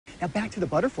Now back to the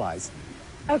butterflies.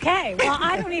 Okay, well,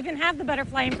 I don't even have the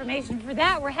butterfly information for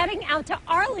that. We're heading out to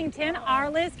Arlington. Our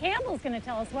Liz Campbell's going to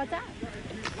tell us what's up.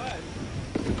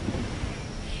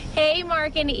 Hey,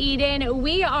 Mark and Eden.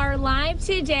 We are live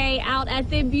today out at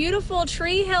the beautiful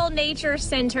Tree Hill Nature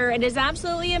Center. It is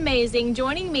absolutely amazing.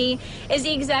 Joining me is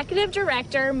the Executive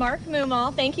Director, Mark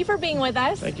Mumal. Thank you for being with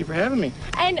us. Thank you for having me.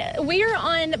 And we are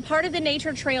on part of the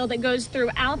nature trail that goes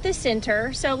throughout the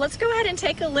center. So let's go ahead and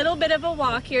take a little bit of a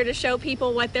walk here to show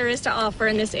people what there is to offer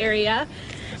in this area.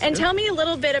 And tell me a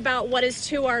little bit about what is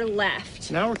to our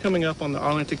left. Now we're coming up on the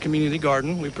Arlington Community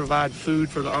Garden. We provide food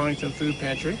for the Arlington Food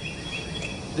Pantry.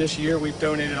 This year we've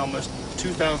donated almost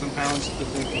 2,000 pounds to the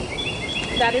food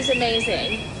pantry. That is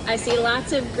amazing. I see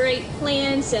lots of great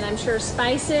plants and I'm sure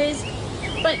spices.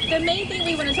 But the main thing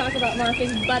we want to talk about, Mark,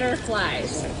 is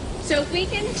butterflies. So if we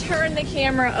can turn the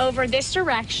camera over this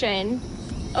direction,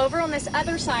 over on this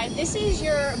other side, this is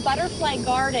your butterfly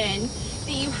garden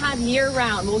that you have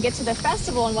year-round. We'll get to the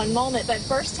festival in one moment, but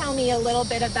first tell me a little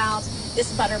bit about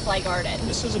this butterfly garden.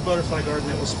 This is a butterfly garden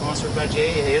that was sponsored by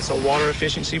JAA. It's a water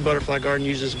efficiency butterfly garden,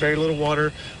 uses very little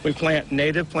water. We plant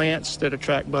native plants that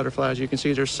attract butterflies. You can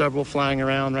see there's several flying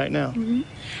around right now.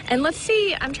 And let's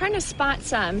see, I'm trying to spot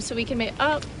some so we can make,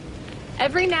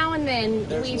 every now and then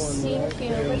we've seen a few.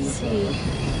 Let's see.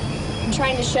 I'm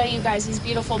trying to show you guys these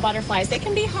beautiful butterflies. They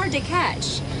can be hard to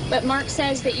catch, but Mark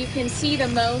says that you can see the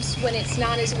most when it's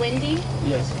not as windy.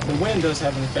 Yes, the wind does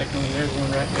have an effect on you. There's one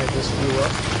right there just flew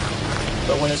up.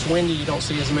 But when it's windy, you don't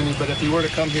see as many. But if you were to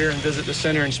come here and visit the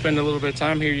center and spend a little bit of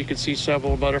time here, you could see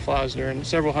several hundred butterflies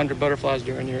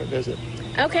during your visit.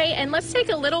 Okay, and let's take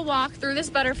a little walk through this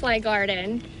butterfly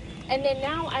garden. And then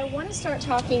now I want to start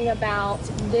talking about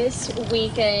this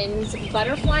weekend's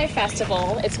Butterfly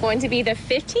Festival. It's going to be the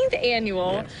 15th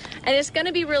annual, and it's going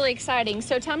to be really exciting.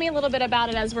 So tell me a little bit about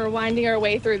it as we're winding our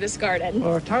way through this garden.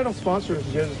 Well, our title sponsor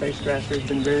is Joseph Strasser. Has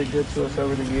been very good to us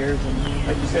over the years. And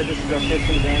like you said, this is our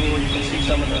 15th annual. You can see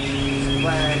some of the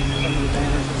flags, some of the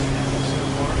banners that we have so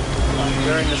far.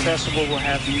 During the festival, we'll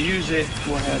have music,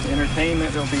 we'll have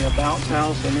entertainment, there'll be a bounce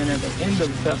house, and then at the end of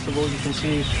the festival, you can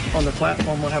see on the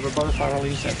platform, we'll have a butterfly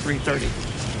release at 3:30.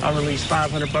 I'll release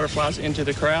 500 butterflies into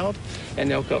the crowd, and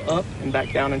they'll go up and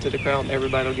back down into the crowd, and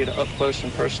everybody will get an up-close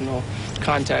and personal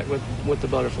contact with the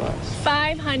butterflies.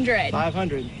 500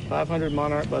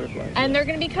 monarch butterflies. And they're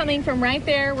going to be coming from right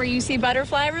there where you see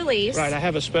butterfly release. Right, I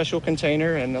have a special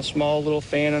container and a small little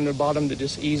fan on the bottom that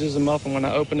just eases them up, and when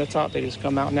I open the top, they just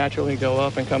come out naturally, go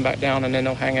up and come back down, and then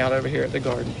they'll hang out over here at the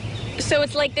garden. So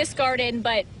it's like this garden,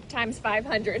 but times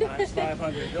 500. Times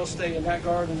 500. They'll stay in that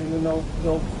garden, and then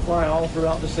they'll fly all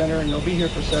throughout the center, and they'll be here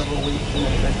for several weeks, and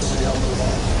then eventually they'll move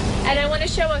on. And I want to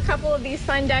show a couple of these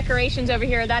fun decorations over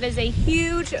here. That is a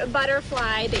huge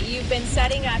butterfly that you've been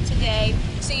setting up today.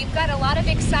 So you've got a lot of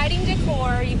exciting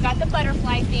decor. You've got the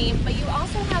butterfly theme, but you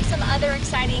also have some other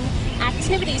exciting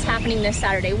activities happening this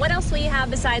Saturday. What else will you have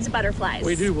besides butterflies?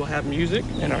 We do. We'll have music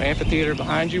in our amphitheater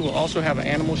behind you. We'll also have an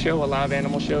animal show, a live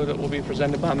animal show that will be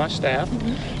presented by my staff.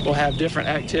 We'll have different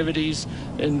activities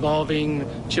involving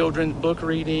children, book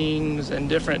readings, and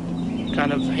different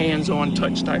kind of hands-on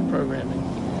touch-type programming.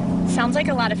 Sounds like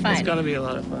a lot of fun. It's going to be a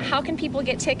lot of fun. How can people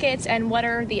get tickets, and what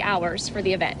are the hours for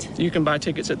the event? You can buy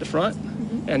tickets at the front,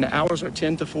 and the hours are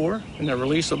 10 to 4, and the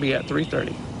release will be at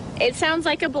 3:30. It sounds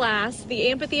like a blast. The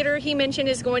amphitheater he mentioned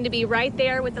is going to be right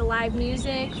there with the live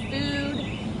music, food,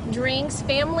 drinks,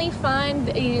 family fun.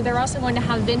 They're also going to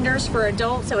have vendors for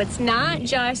adults, so it's not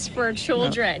just for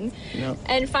children. No.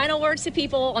 And final words to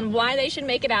people on why they should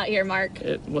make it out here, Mark.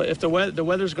 Well, if the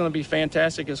weather's going to be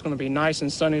fantastic, it's going to be nice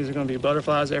and sunny. There's going to be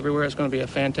butterflies everywhere. It's going to be a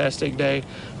fantastic day.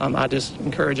 I just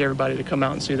encourage everybody to come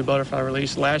out and see the butterfly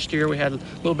release. Last year we had a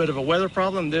little bit of a weather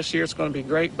problem. This year it's going to be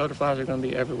great. Butterflies are going to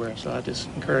be everywhere, so I just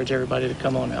encourage everybody to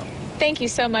come on out. Thank you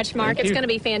so much, Mark. Thank it's you. going to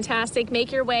be fantastic.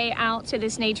 Make your way out to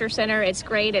this nature center. It's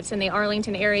great. It's in the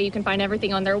Arlington area. You can find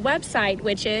everything on their website,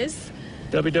 which is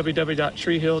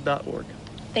www.treehill.org.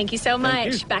 Thank you so much.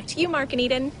 Thank you. Back to you, Mark and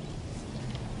Eden.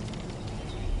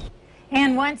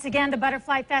 And once again, the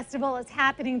Butterfly Festival is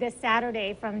happening this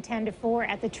Saturday from 10 to 4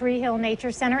 at the Tree Hill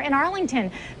Nature Center in Arlington.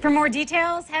 For more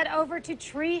details, head over to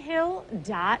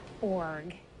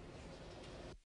treehill.org.